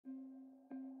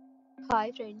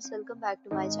Hi friends, welcome back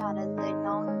to my channel and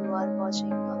now you are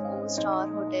watching a 4-star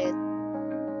hotel.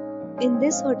 In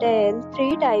this hotel,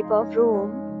 three type of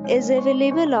room is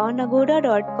available on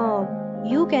agoda.com.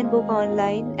 You can book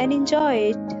online and enjoy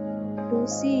it. To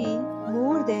see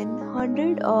more than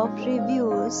 100 of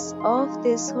reviews of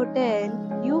this hotel,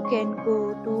 you can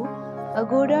go to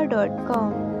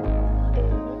agoda.com.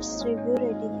 Its review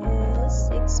rating is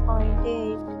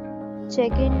 6.8.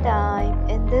 Check-in time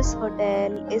in this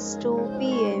hotel is 2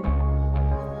 p.m.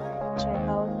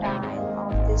 Check-out time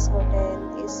of this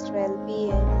hotel is 12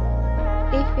 p.m.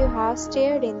 If you have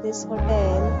stayed in this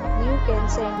hotel, you can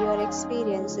send your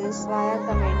experiences via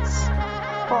comments.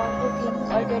 For booking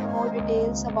or get more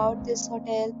details about this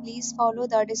hotel, please follow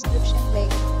the description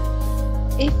link.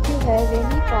 If you have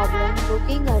any problem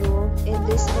booking a room in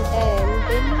this hotel,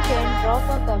 then you can drop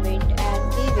a comment and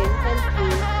we will help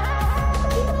you.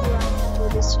 If you are new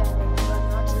to this channel and you are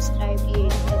not subscribed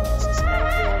yet, then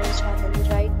subscribe to our channel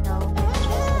right now and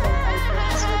press the bell icon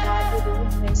so that you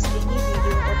don't miss any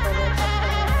video of our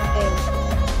upcoming hotel.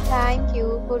 Thank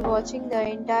you for watching the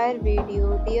entire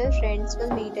video. Dear friends,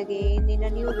 we'll meet again in a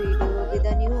new video with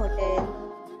a new hotel.